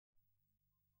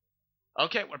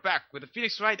Okay, we're back with the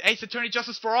Phoenix Wright Ace Attorney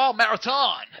Justice for All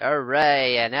Marathon!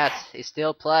 Hooray, Enes is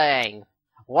still playing.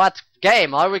 What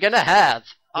game are we gonna have?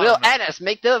 Will Enes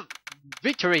make the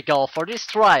victory goal for this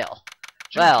trial?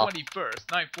 June 21st,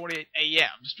 9:48 AM.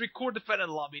 District Court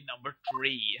Defendant Lobby number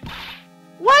 3.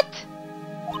 What?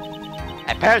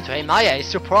 Apparently Maya is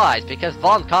surprised because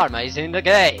Von Karma is in the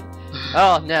game.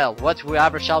 Oh no,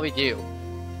 whatever shall we do?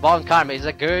 Von Karma is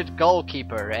a good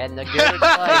goalkeeper and a good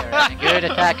player and a good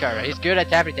attacker. He's good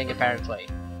at everything apparently.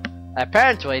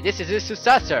 Apparently this is his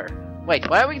successor. Wait,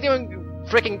 why are we doing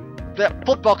freaking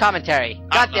football commentary?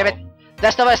 God damn it.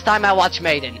 That's the last time I watch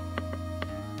Maiden.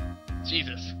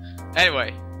 Jesus.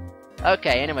 Anyway.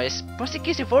 Okay, anyways.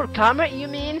 Prosecution for Karma, you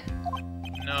mean?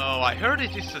 No, I heard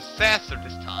it's his successor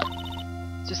this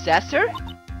time. Successor?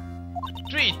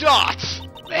 3 dots!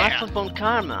 Michael Von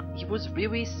Karma, he was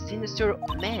really sinister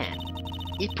man.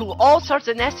 He pulled all sorts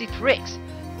of nasty tricks.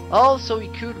 Also he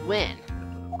could win.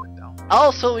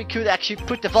 Also he could actually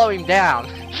put the volume down.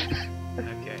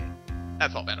 Okay.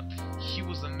 That's all better. He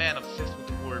was a man obsessed with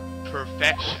the word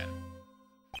perfection.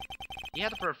 He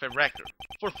had a perfect record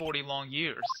for 40 long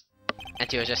years.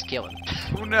 Until just kill him.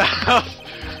 Who knows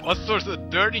what sorts of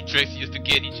dirty tricks he used to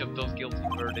get each of those guilty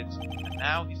verdicts. And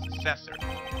now he's successor.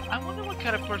 I wonder what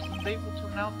kind of person they will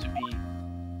turn out to be.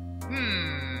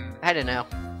 I don't know.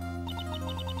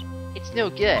 It's no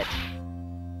good.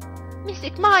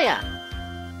 Mystic Maya!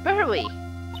 Hurry!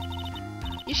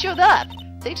 You showed up!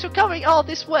 Thanks for coming all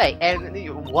this way! And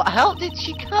how did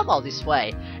she come all this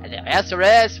way? And the answer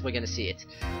is, we're gonna see it.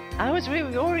 I was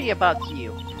really worried about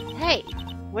you. Hey,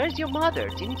 where's your mother?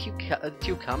 Didn't you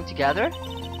two come together?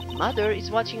 Mother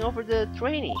is watching over the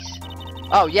trainees.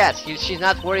 Oh yes, she's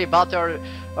not worried about her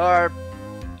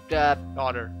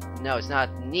daughter. No, it's not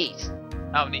niece.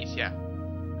 Oh, niece, yeah.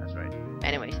 That's right.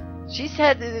 Anyways, she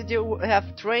said that you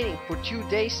have training for 2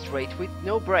 days straight with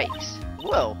no breaks.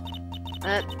 Whoa.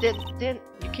 Then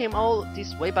you came all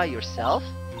this way by yourself?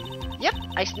 Yep,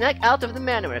 I snuck out of the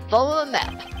manor and followed a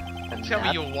map. Tell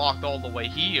me you walked all the way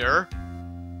here.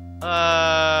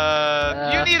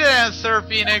 You need an answer,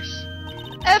 Phoenix.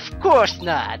 Of course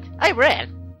not. I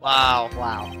ran. Wow.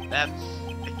 Wow. That's...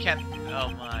 I can't... Oh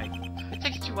my... It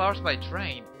takes 2 hours by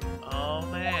train. Oh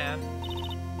man.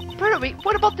 But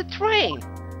what about the train?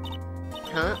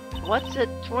 Huh? What's a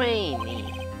train?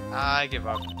 I give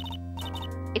up.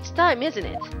 It's time, isn't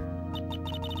it?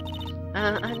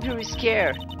 I'm really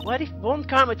scared. What if Von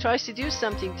Karma tries to do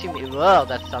something to me? Whoa,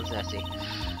 that sounds nasty.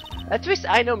 At least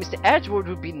I know Mr. Edward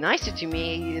would be nicer to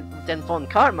me than Von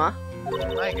Karma.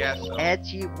 I guess so.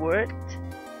 Edward?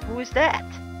 Who is that?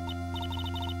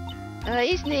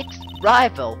 He's Nick's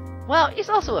rival. Well, he's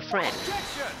also a friend.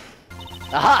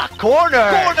 Aha! Corner!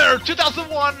 Corner!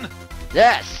 2001!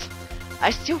 Yes! I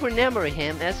still remember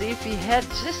him as if he had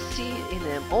just seen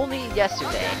him only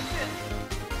yesterday.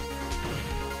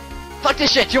 Fuck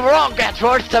this shit! You're wrong,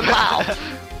 Edward! Somehow!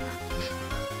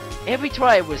 Every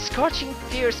trial was scorching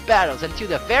fierce battles until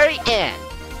the very end.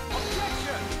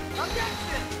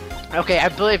 Okay, I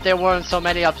believe there weren't so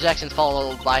many objections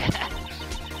followed by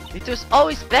it was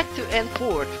always back and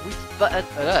forth with back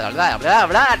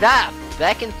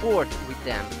and forth with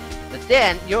them. But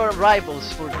then your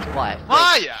rivals were life.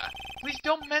 Maya! Please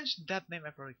don't mention that name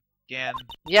ever again.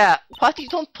 Yeah, what? You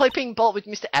don't play ping-pong with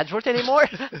Mr. Edward anymore?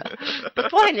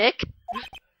 But why, Nick?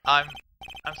 I'm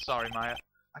sorry, Maya.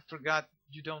 I forgot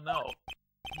you don't know.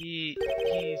 He's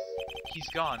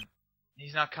gone.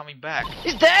 He's not coming back.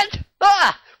 He's dead?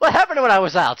 Ah! What happened when I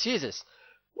was out? Jesus.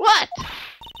 What?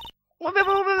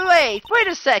 Wait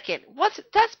a second. What's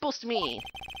that supposed to mean?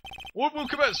 Court will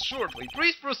commence shortly.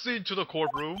 Please proceed to the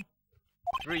courtroom.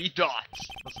 3 dots.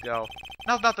 Let's go.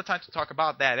 Now's not the time to talk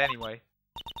about that anyway.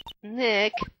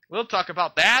 Nick. We'll talk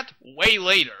about that way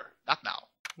later. Not now.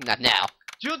 Not now.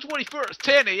 June 21st,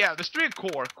 10 AM, District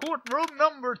Court, courtroom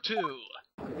number 2.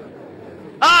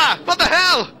 Ah! What the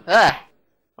hell?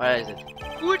 What is it?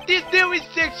 Court is now in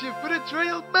section for the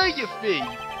trial Maya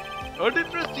phase. Are the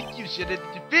prosecution and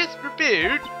the defense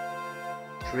prepared?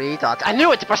 3 dots. I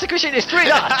knew it! The prosecution is 3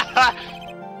 dots!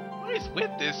 What is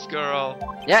with this girl?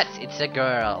 Yes, it's a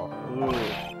girl. Ooh.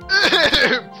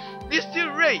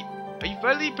 Mr. Wright, are you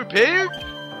finally prepared?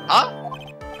 Huh?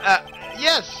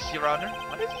 Yes, Your Honor.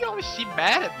 Why does he always seem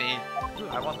mad at me? Ooh,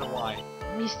 I wonder why.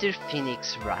 Mr.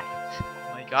 Phoenix Wright.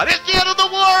 Oh my god, it's the end of the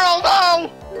world!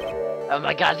 Oh! Oh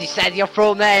my god, he said your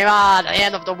full name! Ah, the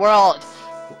end of the world!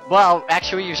 Well,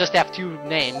 actually, you just have 2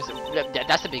 names.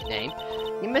 That's a big name.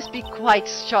 You must be quite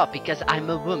shocked because I'm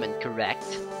a woman, correct?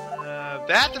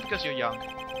 That's because you're young.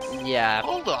 Yeah.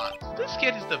 Hold on. This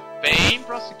kid is the famed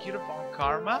prosecutor Von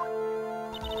Karma?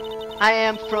 I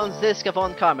am Franziska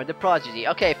von Karma, the prodigy.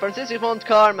 Okay, Franziska von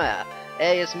Karma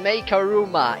is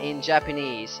Meikaruma in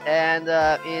Japanese, and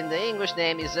in the English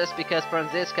name is just because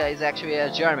Franziska is actually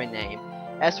a German name.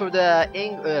 As for the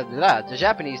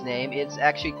Japanese name, it's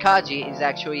actually Kaji, is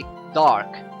actually dark.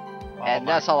 And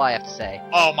that's all I have to say.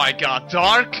 Oh my god,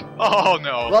 dark? Oh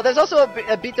no. Well, there's also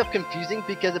a bit of confusing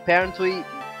because apparently,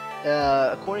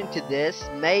 according to this,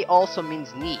 Mei also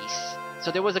means niece.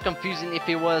 So there was a confusion if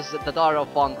it was the daughter of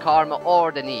Von Karma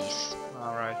or the niece.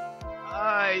 Alright.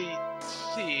 I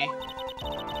see.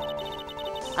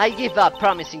 I gave up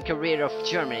promising career of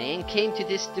Germany and came to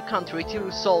this country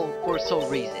for sole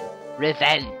reason.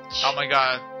 Revenge. Oh my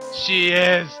god. She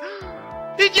is...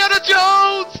 Indiana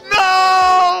Jones!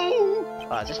 No!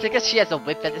 Just because she has a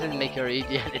whip, that doesn't make her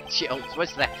Indiana Jones.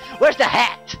 Where's the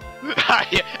hat?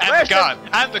 Yeah, and the gun.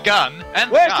 And the gun.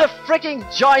 And where's the freaking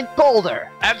giant boulder?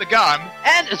 And the gun.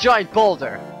 And the giant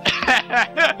boulder.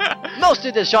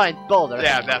 Mostly the giant boulder.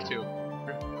 Yeah, that too.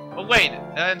 But wait,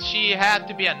 and she had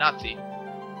to be a Nazi.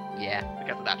 Yeah.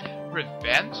 Because of that.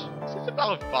 Revenge? Is this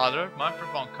about her father,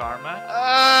 Manfred von Karma?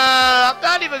 I'm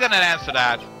not even gonna answer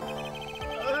that.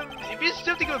 If it's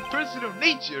something of a personal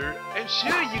nature, I'm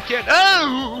sure you can.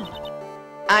 Oh!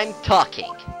 I'm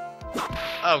talking.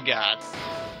 Oh god.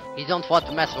 You don't want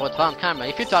to mess with Von Karma.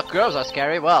 If you thought girls are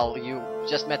scary, well, you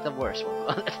just met the worst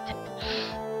one.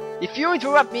 If you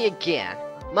interrupt me again,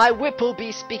 my whip will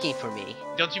be speaking for me.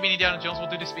 Don't you mean Indiana Jones will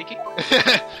do the speaking?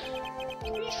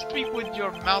 Please speak with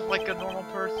your mouth like a normal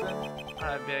person.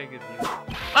 I beg of you.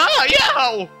 Ah,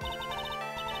 yeah!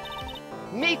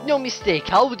 Make no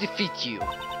mistake, I will defeat you.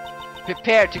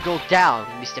 Prepare to go down,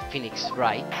 Mr. Phoenix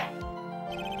Wright.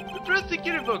 The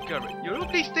prosecutor von Karma, your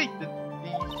opening statement,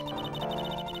 please.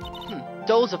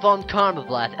 Those of Von Karma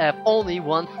blood have only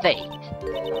one fate,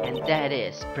 and that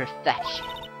is perfection.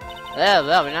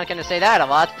 Well, we're not gonna say that a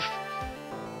lot.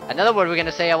 Another word we're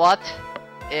gonna say a lot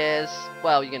is,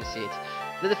 well, you're gonna see it.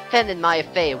 The defendant Maya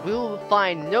Fey will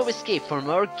find no escape from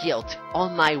her guilt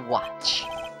on my watch.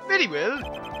 Very well.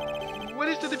 What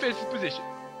is the defense's position?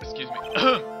 Excuse me.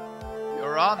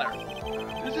 Your Honor,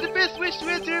 does the defense wish to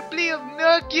enter a plea of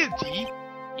not guilty?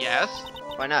 Yes.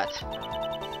 Why not?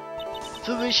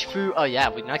 Foolish fool. Oh yeah,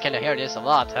 we're not gonna hear this a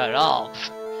lot at all.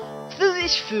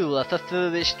 Foolish fool of the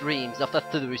foolish dreams of the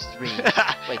foolish dreams.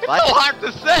 Wait, what? It's so hard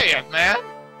to say it, man.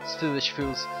 It's foolish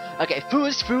fools. Okay,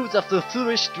 foolish fools of the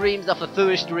foolish dreams of the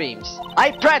foolish dreams.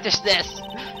 I practiced this!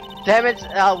 Damn it,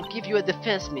 I'll give you a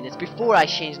defense minutes before I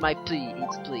change my plea.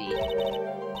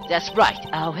 That's right,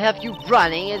 I'll have you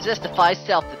running and justify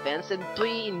self-defense and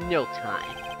plea in no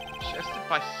time.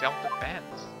 Justify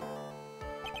self-defense?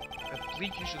 A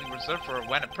plea usually reserved for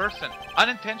when a person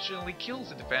unintentionally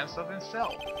kills in defense of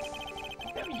himself.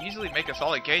 That would usually make a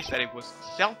solid case that it was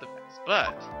self-defense,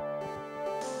 but...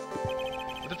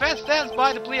 The defense stands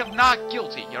by the plea of not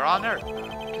guilty, Your Honor.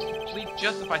 Because the plea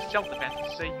justifies self-defense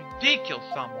to say you did kill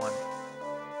someone.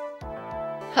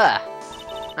 Huh.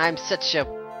 I'm such a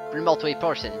remotely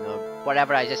person, or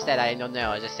whatever I just said, I don't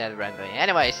know, I just said it randomly.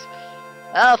 Anyways,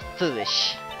 oh,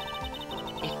 foolish.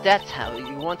 If that's how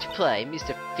you want to play,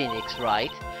 Mr. Phoenix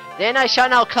Wright, then I shall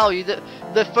now call you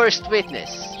the first witness.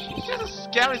 She's just as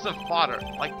scary as a father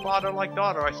like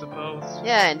daughter, I suppose.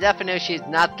 Yeah, and definitely she's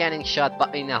not getting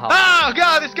shot in the heart. Oh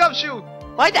god, it's Gumshoe!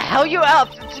 Why the hell you up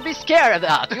to be scared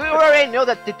about? You already know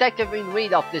that detective in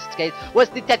lead of this case was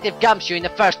Detective Gumshoe in the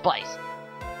first place.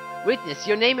 Witness,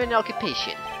 your name and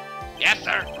occupation. Yes,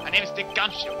 sir. My name is Dick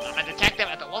Gumshoe. I'm a detective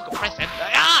at the local prison.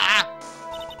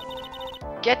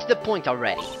 Get to the point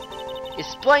already.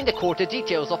 Explain the court the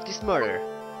details of this murder.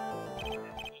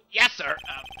 Yes, sir.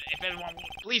 If anyone will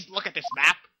please look at this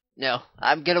map. No,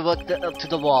 I'm gonna look up to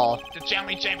the wall. The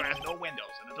channeling chamber has no windows,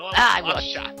 and the door was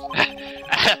shut.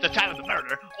 At the time of the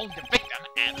murder, only the victim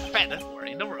and the defendant were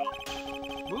in the room.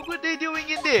 What were they doing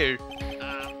in there?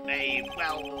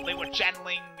 They were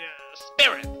channeling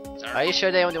spirit, sir. Are you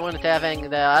sure they only wanted to have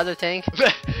the other thing?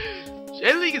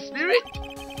 Channeling a spirit?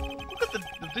 Look at the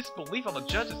disbelief on the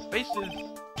judge's faces.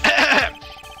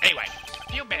 Anyway,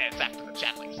 a few minutes after the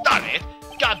channeling started,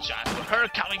 gunshots were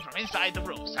heard coming from inside the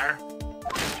room, sir.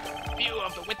 A few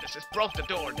of the witnesses broke the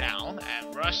door down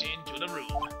and rushed into the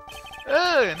room.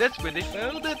 Oh, and that's when they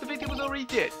found that the victim was already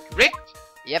dead, correct?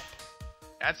 Yep.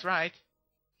 That's right.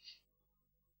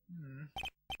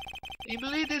 I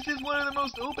believe this is one of the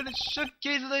most open and shut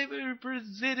cases I've ever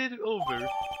presented over.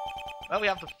 Well, we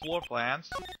have the floor plans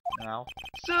now.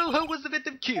 So, how was the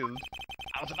victim killed?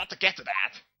 I was about to get to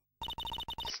that.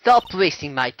 Stop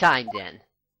wasting my time then.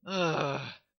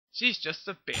 She's just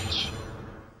a bitch.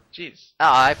 Jeez.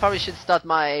 Oh, I probably should start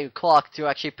my clock to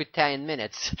actually put 10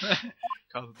 minutes.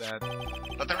 cause of that.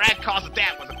 The direct cause of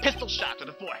death was a pistol shot to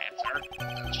the forehead, sir.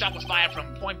 The shot was fired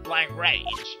from point-blank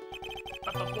range.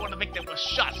 But before the victim was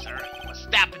shot, sir, he was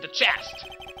stabbed in the chest.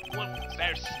 The wound was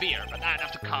very severe, but not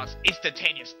enough to cause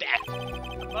instantaneous death.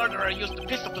 The murderer used the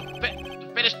pistol to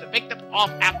finish the victim off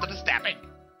after the stabbing.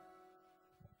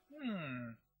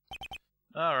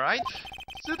 Alright.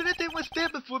 So the victim was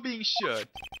dead before being shot.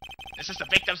 This is the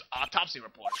victim's autopsy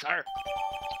report, sir.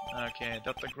 Okay,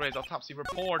 Dr. Gray's autopsy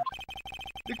report.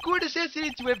 The court assessed it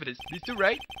into evidence. Mr.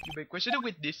 Wright, you may question the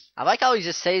witness. I like how he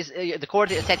just says the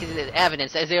court accepted it as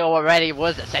evidence, as it already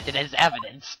was accepted as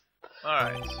evidence.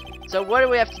 Alright. So what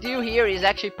we have to do here is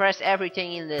actually press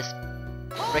everything in this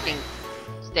freaking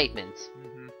statements.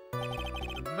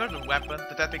 The murder weapon, the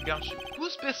detective gunshot.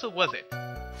 Whose pistol was it?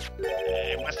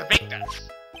 It was the victim's.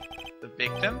 The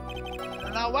victim?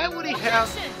 Now why would he have...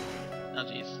 Oh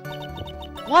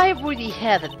jeez. Why would he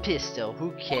have a pistol?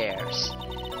 Who cares?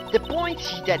 The point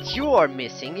that you're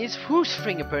missing is whose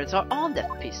fingerprints are on that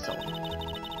pistol.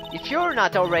 If you're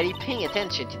not already paying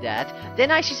attention to that, then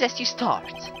I suggest you start.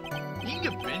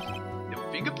 Fingerprints? The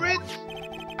fingerprints?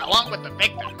 Along with the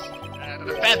victims,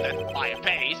 the defendant, Maya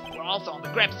Page, were also on the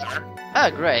grip, sir.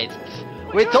 Oh, great.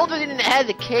 We thought we didn't have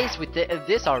the case with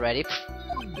this already.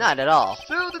 Not at all.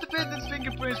 So the defendant's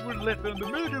fingerprints were left on the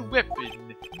murder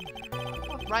weapon.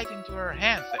 Not right into her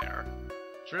hands there.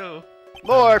 True.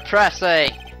 More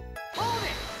pressing!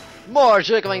 More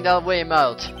jiggling the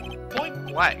Wiimote! Point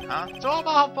blank, huh? So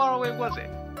about how far away was it?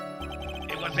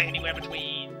 It was anywhere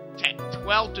between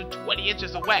 12 to 20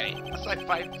 inches away. That's like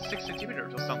 5 to 6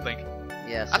 centimeters or something.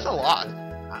 Yes. That's a lot.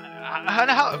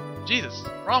 How? Jesus,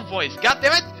 wrong voice. God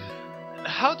damn it!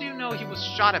 How do you know he was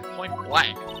shot at point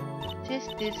blank? This,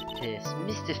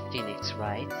 Mr. Phoenix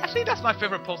Wright. Actually, that's my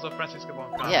favorite pose of Francisco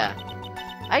Von Kahn. Yeah.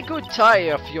 I got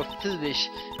tired of your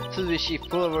foolishy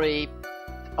foolery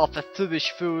of the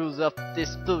foolish fools of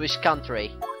this foolish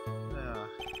country.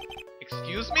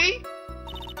 Excuse me?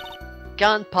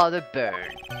 Gunpowder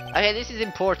burn. Okay, this is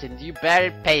important. You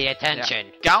better pay attention.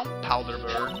 Yeah. Gunpowder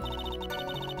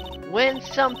burn. When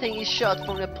something is shot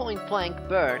from a point-blank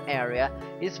burn area,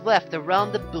 is left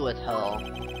around the bullet hole.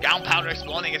 Gunpowder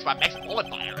exploding is what makes bullet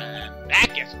fire, and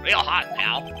that gets real hot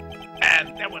now.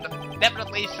 And there were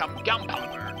definitely some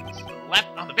gunpowder burns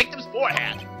left on the victim's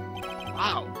forehead.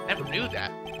 Wow, never knew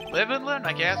that. Live and learn,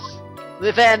 I guess.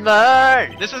 Live and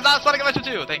learn! This is not Sonic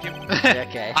Adventure 2, thank you.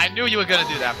 Okay. I knew you were gonna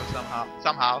do that, but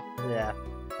somehow. Yeah.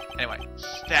 Anyway,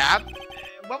 stab?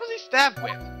 What was he stabbed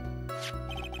with?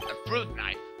 A fruit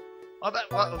knife.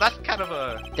 Well, that's kind of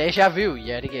a... Deja vu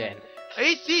yet again.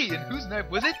 I see, and whose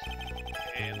knife was it?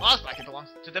 It looks like it belongs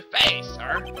to the face,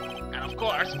 sir. And of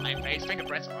course, my face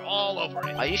fingerprints are all over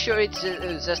it. Are you sure it's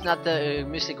just not the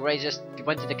Mystic Ray just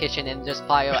went to the kitchen and just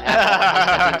piled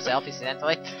apple himself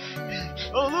incidentally?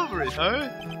 All over it, huh?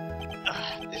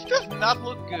 This does not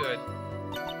look good.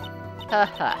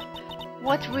 Haha.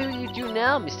 What will you do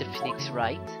now, Mr. Phoenix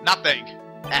Wright? Nothing.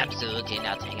 Absolutely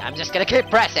nothing. I'm just gonna keep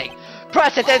pressing.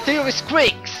 Press it until it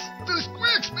squeaks. The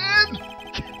squeaks, man!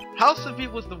 How severe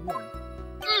was the wound?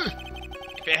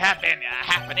 If it had been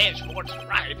half an inch more to the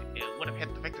right, it would have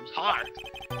hit the victim's heart.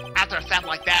 After a stab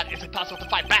like that, it's impossible to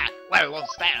fight back, let alone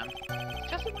stand.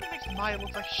 Just what makes Maya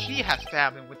look like she has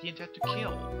stabbed him with the intent to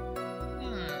kill.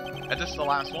 And this is the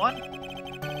last one?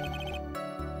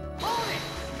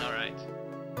 Alright.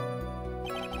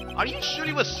 Are you sure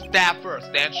he was stabbed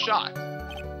first, then shot?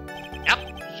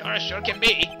 Yep, sure can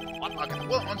be. One look at the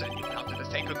wounds and you come to the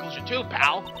same conclusion too,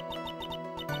 pal.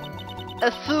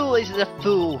 A fool is a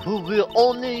fool who will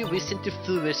only listen to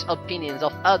foolish opinions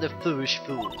of other foolish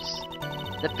fools.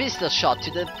 The pistol shot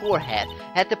to the forehead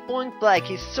at the point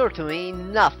blank is certainly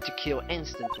enough to kill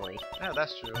instantly. Yeah,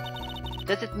 that's true.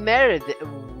 Does it matter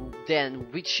then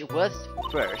which was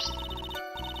first?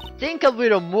 Think a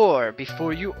little more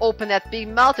before you open that big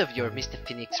mouth of yours, Mr.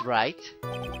 Phoenix Wright.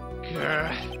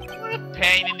 Grr, what a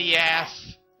pain in the ass.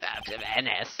 That's an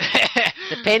NS.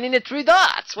 The pain in the 3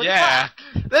 dots. What yeah,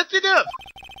 that's enough.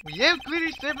 We have clearly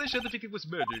established how the victim was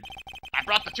murdered. I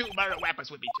brought the 2 murder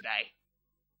weapons with me today.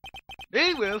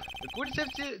 Very well. The court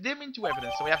accepts them into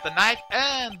evidence, so we have the knife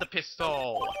and the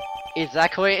pistol.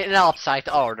 Exactly in opposite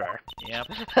order. Yep.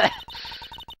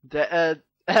 The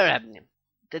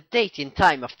date and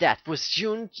time of that was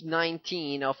June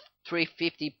 19 of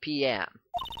 3:50 p.m.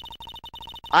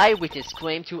 Eyewitness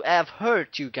claimed to have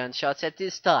heard 2 gunshots at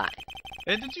this time.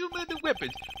 And the 2 murder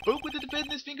weapons, both with the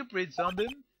defendant's fingerprints on them.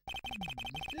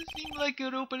 This seems like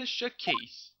an open and shut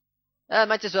case.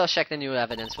 Might as well check the new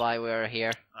evidence while we're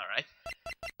here. Alright.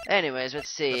 Anyways, let's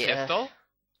see. The pistol?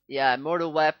 Yeah,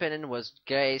 mortal weapon was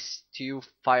Grace 2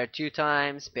 fired 2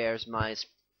 times, bears mice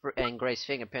and Gray's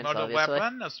fingerprints, Murder obviously.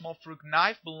 weapon, a small fruit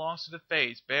knife belongs to the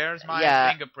face. Bears my Yeah.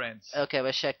 fingerprints. Okay,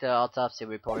 let's check the autopsy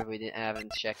report.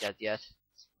 Haven't checked that yet.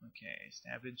 Okay,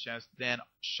 stabbed in chest, then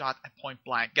shot at point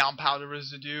blank. Gunpowder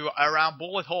residue around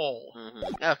bullet hole.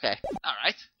 Okay.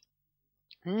 Alright.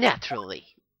 Naturally.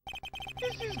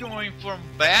 This is going from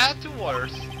bad to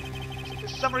worse. The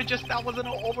summary just now wasn't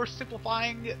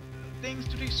oversimplifying things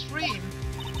to the extreme.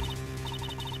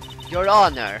 Your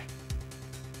Honor,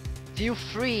 feel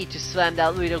free to slam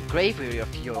that little graveyard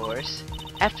of yours.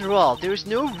 After all, there is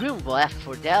no room left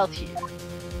for doubt here.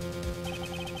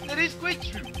 That is quite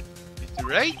true. Mr.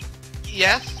 Wright?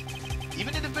 Yes.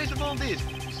 Even in the face of all this,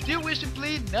 you still wish to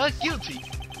plead not guilty.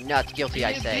 Not guilty,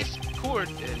 I In say. this court,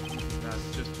 not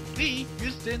just to plead, you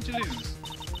stand to lose.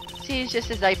 See, just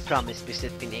as I promised, Mr.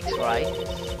 Phoenix Wright.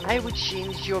 I would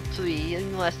change your plea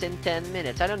in less than 10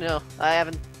 minutes. I don't know. I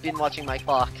haven't been watching my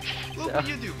clock. What So. will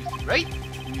you do, Mr. Wright?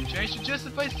 Will you change to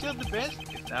justify self-defense?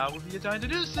 If now would be the time to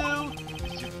do so.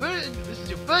 This is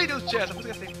your final chance. I was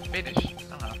gonna say finish.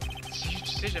 It's a huge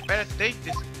decision. Better take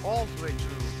this all the way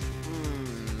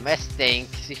through. Let's think.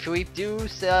 If we do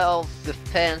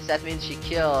self-defense, that means she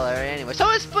killed her anyway. So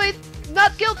let's plead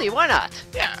not guilty. Why not?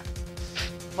 Yeah.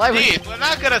 Why would? Indeed, we're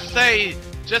not gonna say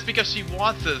just because she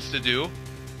wants us to do.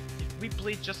 If we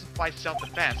plead justified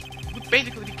self-defense, we'd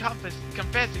basically be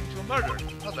confessing to a murder.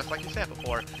 Well, just like you said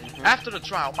before. After the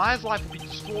trial, Maya's life will be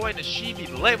destroyed and she'd be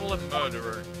labeled a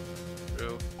murderer.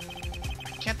 True.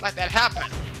 I can't let that happen.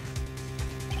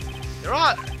 Your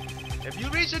Honor, have you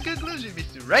reached a conclusion,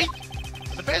 Mr. Wright?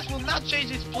 The defense will not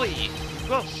change its plea. It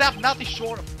will accept nothing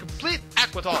short of complete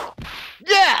acquittal.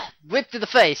 Yeah! Whip to the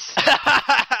face!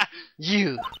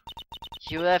 You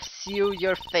have sealed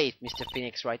your fate, Mr.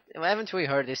 Phoenix Wright. Haven't we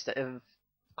heard this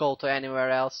call to anywhere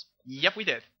else? Yep, we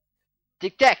did.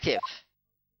 Detective,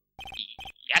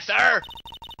 Yes, sir!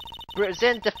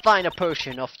 present the final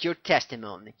portion of your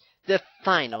testimony. The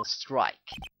final strike.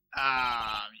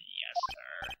 Yes,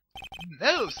 sir.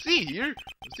 No, see here.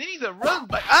 Proceedings are run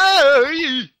by.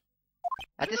 Oh!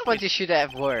 At this point, you should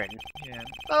have warned. Yeah.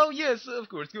 Oh, yes, of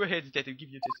course. Go ahead, detective. Give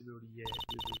your testimony. Yeah.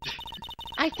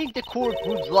 I think the court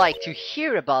would like to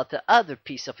hear about the other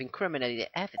piece of incriminating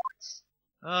evidence.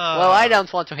 Well, I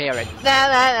don't want to hear it.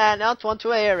 Nah, don't want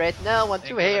to hear it. No, want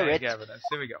to hear it. Evidence.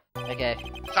 Here we go. Okay.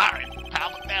 Sorry,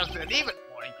 pal, but there's an even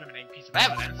more incriminating piece of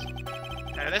evidence.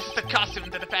 This is the costume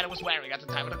that the defendant was wearing at the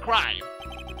time of the crime.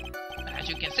 As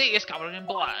you can see, it's covered in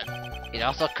blood. It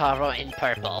also covered in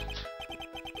purple.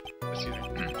 Excuse me.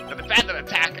 The defendant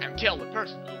attacked and killed the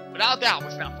person who, without doubt,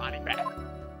 was not finding bad.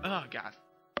 Oh, God.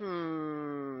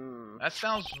 That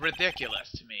sounds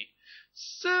ridiculous to me.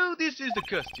 So, this is the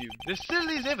costume. There still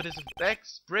is evidence of black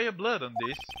spray of blood on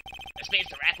this. This means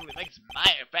directly links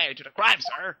my affair to the crime,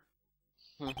 sir.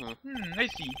 I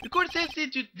see. The court says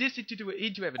this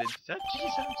into evidence.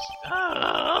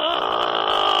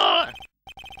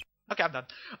 Okay, I'm done.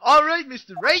 Alright,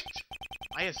 Mr. Wright.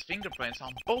 Maya's fingerprints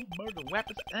on both murder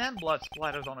weapons and blood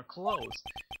splattered on her clothes.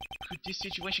 Could this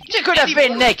situation get She could have any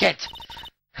been worse? naked!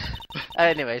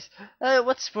 Anyways,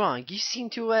 what's wrong? You seem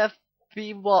to have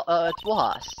been it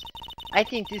was. I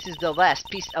think this is the last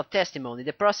piece of testimony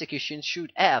the prosecution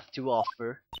should have to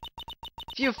offer.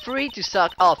 Feel free to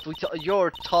suck off with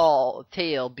your tall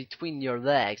tail between your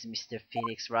legs, Mr.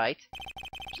 Phoenix Wright.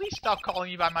 Please stop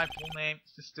calling me by my full name.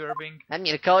 It's disturbing. I'm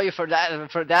gonna call you for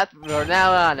that from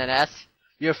now on, NS.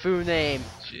 Your full name,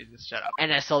 Jesus, shut up.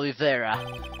 NS Oliveira.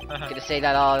 I'm gonna say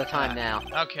that all the time now.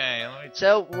 Okay, let me...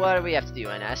 So, what do we have to do,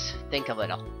 NS? Think a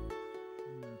little.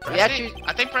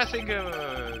 I think pressing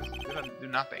is gonna do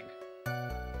nothing.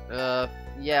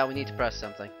 Yeah, we need to press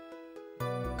something.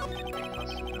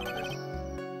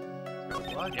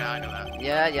 Yeah, I know that.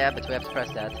 Yeah, but we have to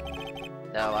press that.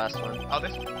 The last one. Oh,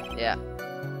 this one? Yeah.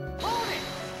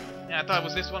 Yeah, I thought it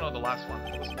was this one or the last one.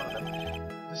 It was one of them.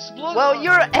 This blood. Well,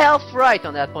 you're half right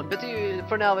on that point, but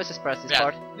for now, let's just press this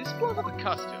part. This blood on the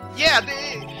costume. Yeah,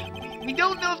 we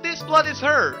don't know if this blood is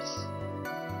hers.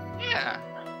 Yeah,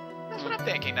 that's what I'm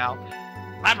thinking now.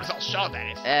 Lab results show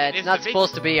that it's not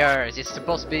supposed to be hers. It's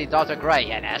supposed to be Dr. Gray,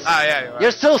 NS. Ah, yeah,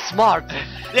 you're so smart.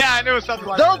 Yeah, I knew something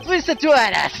like Don't listen to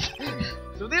NS.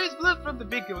 So there's blood from the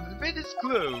victim on the defendant's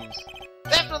clothes.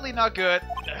 Definitely not good.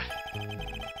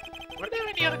 Were there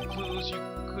any other clues you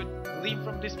could glean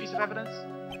from this piece of evidence?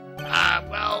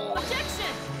 Well... Objection!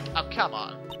 Oh, come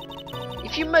on.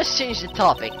 If you must change the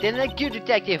topic, then a good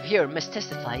detective here must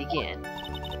testify again.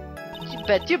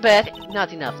 Too bad,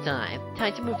 not enough time.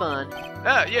 Time to move on.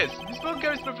 Ah, yes, Miss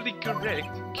Bunker is perfectly correct.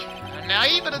 Now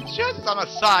even the judge is on my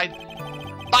side.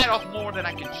 Bite off more than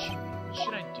I can chew. What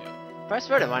should I do? Press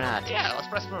further, why not? Yeah, let's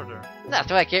press further. Not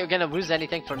like we're gonna lose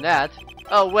anything from that.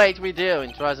 Oh wait, we do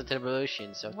in Trials of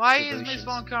Tribulation. So Why is Miss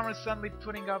Von Karma suddenly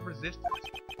putting up resistance?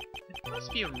 There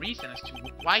must be a reason as to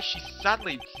why she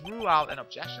suddenly threw out an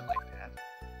objection like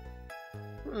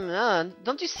that.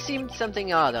 Don't you see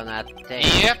something odd on that thing?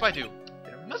 Yep, I do.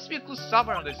 There must be a clue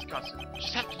somewhere on this costume.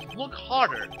 Just have to look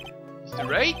harder. Mr.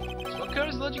 Ray, Miss Von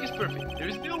Karma's logic is perfect. There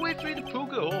is no way for you to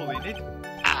poke a hole in it.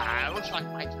 Looks like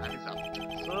my time is up.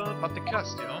 So, about the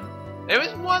costume, there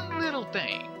is one little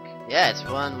thing. Yeah, it's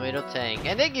one little thing.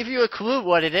 And they give you a clue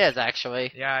what it is,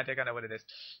 actually. Yeah, I think I know what it is.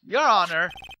 Your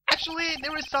Honor, actually,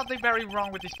 there is something very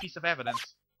wrong with this piece of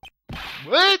evidence.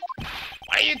 What?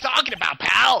 What are you talking about,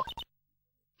 pal?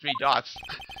 3 dots.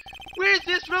 Where is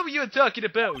this room you are talking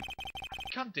about?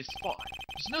 I've come this far.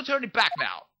 There's no turning back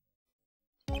now.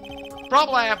 The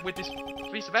problem I have with this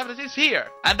piece of evidence is here,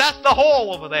 and that's the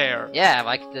hole over there. Yeah,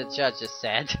 like the judge just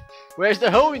said. Where's the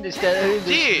hole in this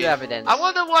evidence? I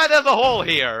wonder why there's a hole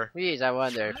here. Please, I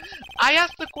wonder. I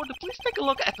asked the court to please take a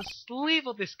look at the sleeve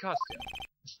of this costume.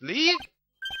 Sleeve?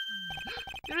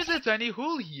 There is a tiny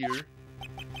hole here.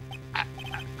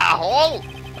 A hole?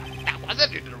 That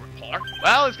wasn't in the report.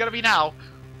 Well, it's gonna be now.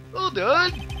 Hold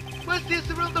on. What's this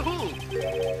around the hole?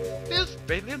 There's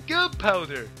mainly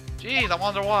gunpowder. Jeez, I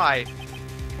wonder why.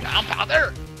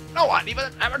 Gunpowder? No one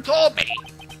even ever told me.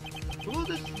 Oh,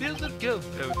 the smells of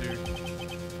gunpowder.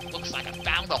 Looks like I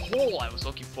found the hole I was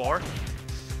looking for.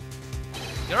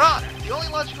 Your Honor, the only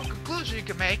logical conclusion you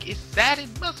can make is that it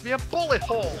must be a bullet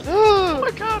hole. Oh my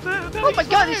God! Oh my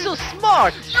God, he's so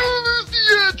smart! Use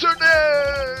the internet.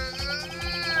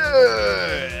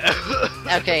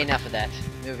 Okay, enough of that.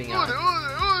 Moving on.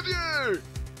 Order!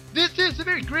 This is a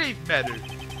very grave matter.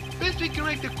 Best we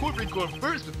correct the court record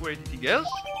first before anything else.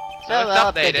 So it's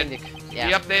updated. Yeah.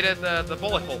 We updated the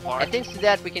bullet hole part. I think so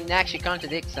that we can actually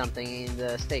contradict something in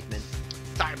the statement.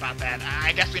 Sorry about that.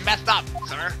 I guess we messed up,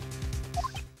 sir.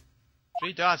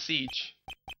 3 dots each.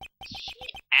 Is she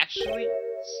actually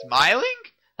smiling?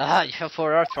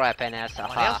 For her trap and ass.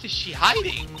 What else is she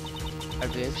hiding? Her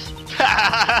boobs.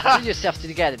 Pull yourself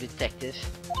together, detective.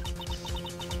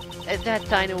 That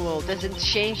tiny hole doesn't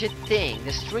change a thing.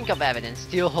 The string of evidence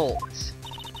still holds.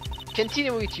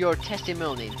 Continue with your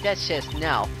testimony. That says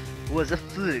now was a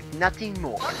fluke, nothing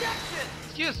more.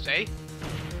 Excuse me.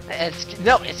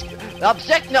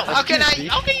 Object. No. How can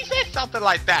you say something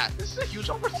like that? This is a huge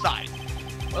oversight.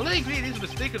 Well, I agree it is a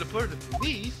mistake on the part of the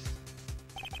police.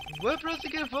 What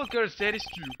Prosecutor Volker said is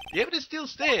true. The evidence still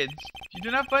stands. If you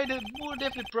do not find a more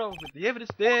definite problem with the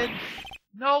evidence, then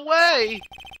no way.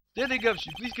 Then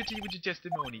Gumshoe, please continue with your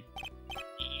testimony.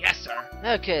 Yes, sir.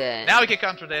 Okay then. Now we can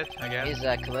contradict, I guess.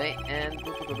 Exactly. And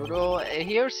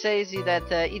here says he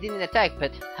that he didn't attack,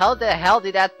 but how the hell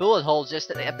did that bullet hole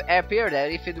just appear there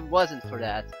if it wasn't for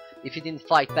that? If he didn't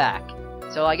fight back?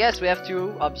 So I guess we have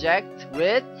to object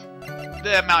with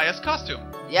the Maya's costume.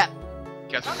 Yeah.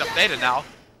 Because it's updated now.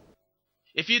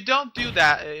 If you don't do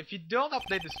that, if you don't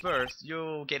update this first,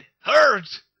 you'll get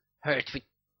hurt. Hurt with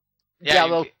yeah,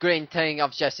 yellow green thing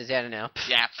of justice. I don't know.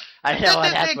 Yeah. I don't know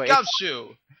what that was.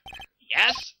 Gumshoe.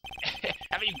 Yes.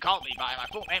 Having you called me by my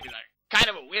full name is kind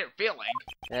of a weird feeling.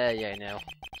 Yeah, I know.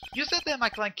 You said that my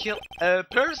client killed a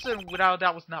person without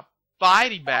that was not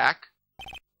fighting back.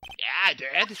 Yeah, I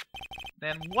did.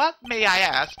 Then what, may I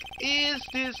ask, is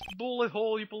this bullet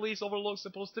hole you police overlook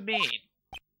supposed to mean?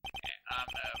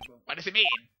 What does it mean?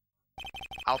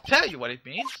 I'll tell you what it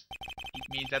means. It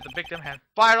means that the victim had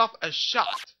fired off a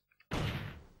shot.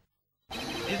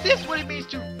 Is this what it means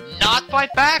to not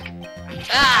fight back?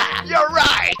 Ah, you're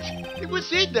right! It was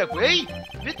said that way.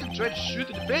 The victim tried to shoot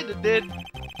the defendant, then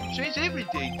changed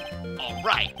everything.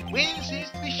 Alright, wind seems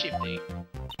to be shifting.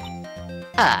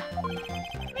 Ah.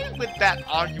 And with that,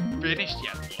 are you finished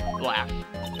yet? Laugh.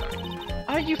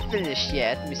 Are you finished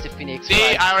yet, Mr. Phoenix See,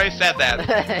 Wright? I already said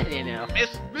that. You know.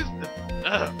 Miss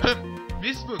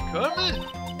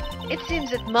McCormick? It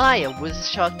seems that Maya was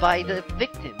shot by the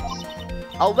victims.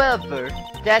 However,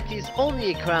 that is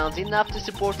only grounds enough to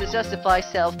support the justified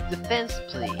self-defense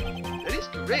plea. That is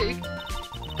correct.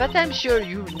 But I'm sure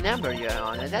you remember, Your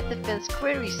Honor, that defense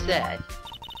query said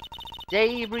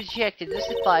they rejected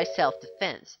justified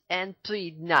self-defense and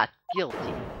plead not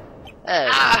guilty.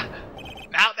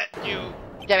 Now that you...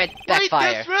 Damn it, backfire.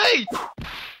 Wait, that's right!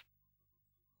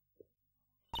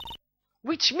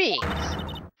 Which means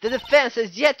the defense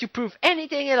has yet to prove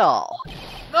anything at all.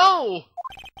 No!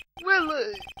 Well,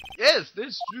 yes,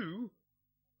 that's true.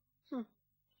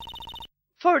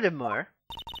 Furthermore,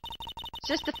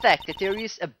 just the fact that there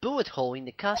is a bullet hole in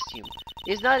the costume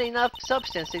is not enough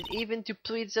substance even to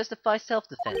plead justified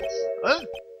self-defense. Huh?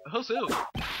 How so?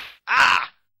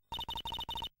 Ah!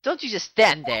 Don't you just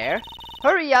stand there.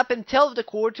 Hurry up and tell the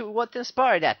court what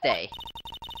transpired that day.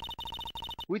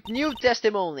 With new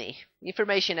testimony,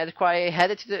 information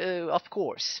headed to the, of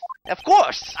course. Of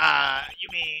course! You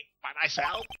mean by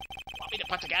myself? Want me to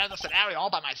put together the scenario all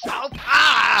by myself?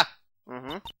 Ah!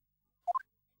 Mm-hmm.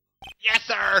 Yes,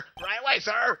 sir! Right away,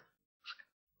 sir!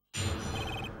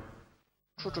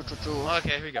 Okay,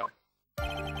 here we go.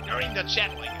 During the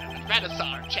channeling, the defendant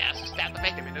saw her chest and stabbed the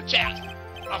victim in the chest.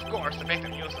 Of course, the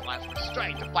victim used the last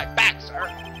restraint to fight back, sir.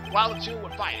 While the two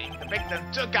were fighting, the victim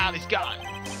took out his gun.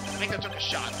 The victim took a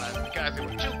shot, but because they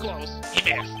were too close, he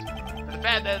missed. The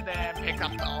defendant then picked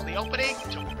up the opening,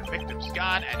 took the victim's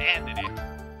gun, and ended it.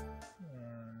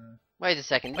 Wait a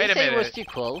second, Wait did a you say it was minute. too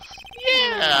close?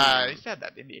 Yeah, he said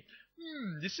that, didn't he?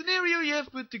 The scenario you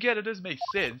have put together does make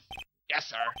sense. Yes,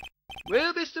 sir.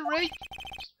 Well, Mr. Wright,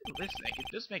 Just listening, it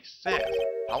does make sense.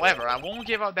 However, I won't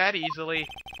give up that easily.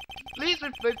 please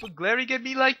refrain from glaring at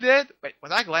me like that. Wait,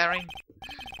 was I glaring?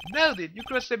 Now then, your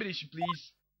cross-examination,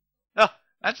 please. Oh,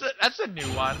 that's a new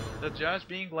one. The judge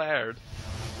being glared.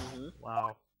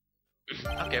 Wow.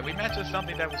 Okay, we mentioned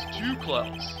something that was too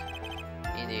close.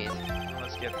 Indeed.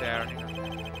 Let's get there.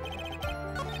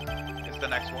 It's the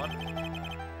next one.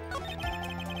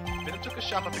 Victim took a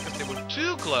shot, but because they were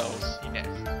too close, he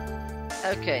missed.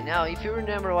 Okay, now if you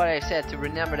remember what I said, to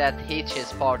remember that Hitch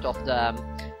is part of the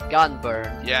gun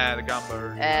burn. Yeah, the gun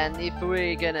burn. And if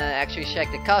we're gonna actually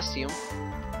check the costume,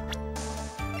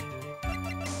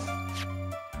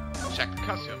 Check the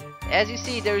costume. as you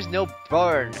see, there is no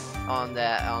burn on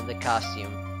the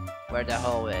costume where the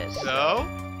hole is. So?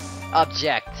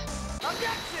 Object.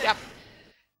 Yep.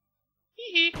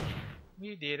 Hee.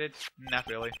 We did it. Not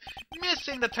really.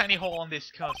 Missing the tiny hole on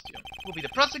this costume will be the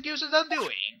prosecution's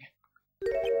undoing.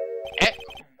 Eh?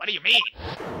 What do you mean?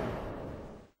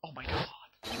 Oh my god.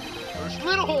 This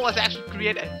little hole has actually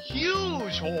created a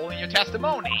huge hole in your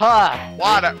testimony. Ha!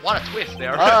 What a twist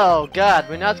there. Oh god,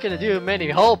 we're not gonna do many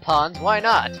hole puns, why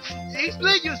not?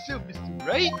 Explain yourself, Mr.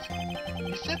 Wright.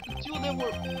 You said the two of them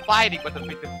were fighting, but the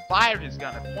victim fired his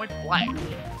gun at point blank.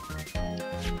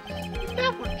 If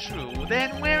that were true,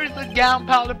 then where is the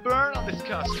gunpowder burn on this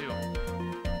costume?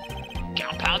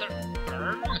 Gunpowder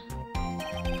burn?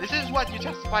 This is what you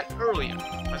testified earlier.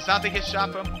 When something is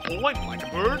shot from point blank, a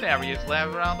burn area is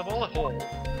left around the bullet hole.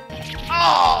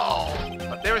 Oh!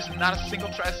 But there is not a single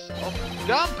trace of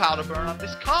gunpowder burn on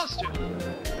this costume.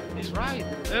 He's right.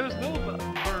 There's no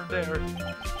burn there.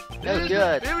 Oh, That is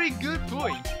good. a very good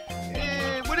point.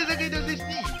 What exactly does this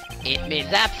mean? It means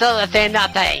absolutely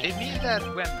nothing! It means that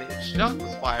when the shot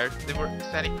was fired, they were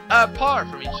standing apart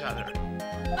from each other.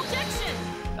 Objection!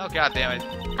 Oh god damn it.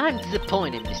 I'm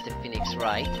disappointed, Mr. Phoenix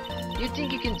Wright. You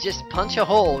think you can just punch a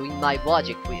hole in my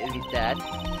logic with that?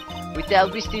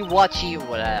 Without thinking,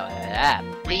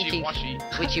 Wishy-washy.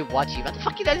 wishy-washy. What the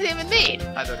fuck does that even mean?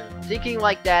 I don't know. Thinking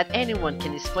like that, anyone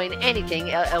can explain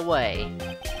anything away.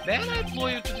 Then I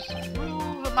implore you to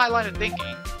disapprove of my line of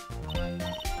thinking.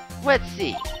 Let's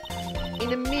see. In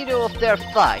the middle of their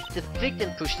fight, the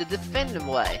victim pushed the defendant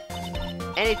away.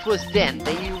 And it was then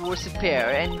that you were superior,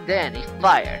 and then he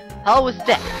fired. How was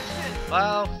that?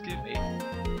 Well, excuse me.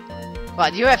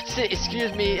 But you have to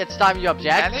excuse me, it's time you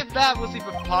object. And if that was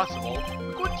even possible,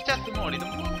 according to testimony, the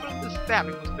wound from the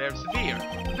stabbing was very severe.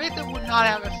 The victim would not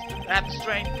have had the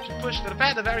strength to push the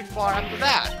defendant very far after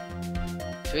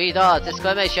that. 3 dots,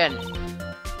 exclamation.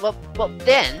 Well,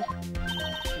 then...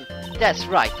 That's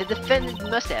right, the defendant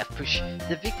must have pushed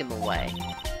the victim away.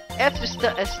 After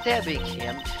stabbing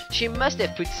him, she must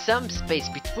have put some space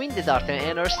between the doctor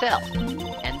and herself.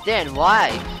 And then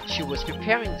while she was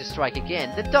preparing to strike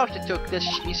again, the doctor took his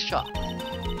shot.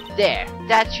 There,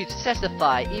 that should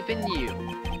satisfy even you.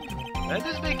 That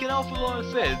does make an awful lot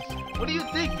of sense. What do you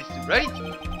think, Mr. Wright?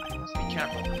 I must be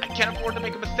careful. I can't afford to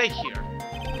make a mistake here.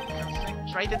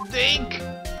 Try to think.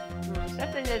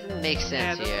 Something doesn't make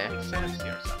Yeah, sense it here. doesn't make sense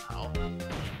here somehow.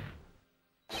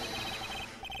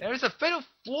 There is a fatal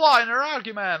flaw in her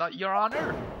argument, Your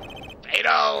Honor.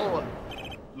 Fatal!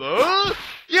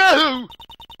 Yahoo!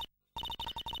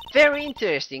 Very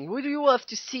interesting. Would you love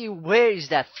to see where is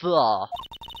that flaw?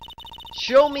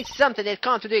 Show me something that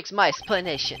contradicts my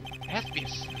explanation. There has to be a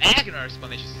snag in her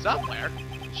explanation somewhere.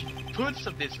 She put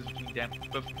some distance between them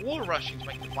before rushing to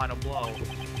make the final blow.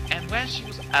 And when she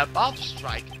was about to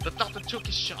strike, the doctor took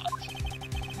his shot.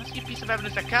 There must be a piece of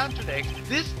evidence that contradicts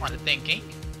this line of thinking.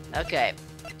 Okay.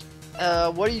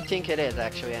 What do you think it is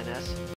actually, NS?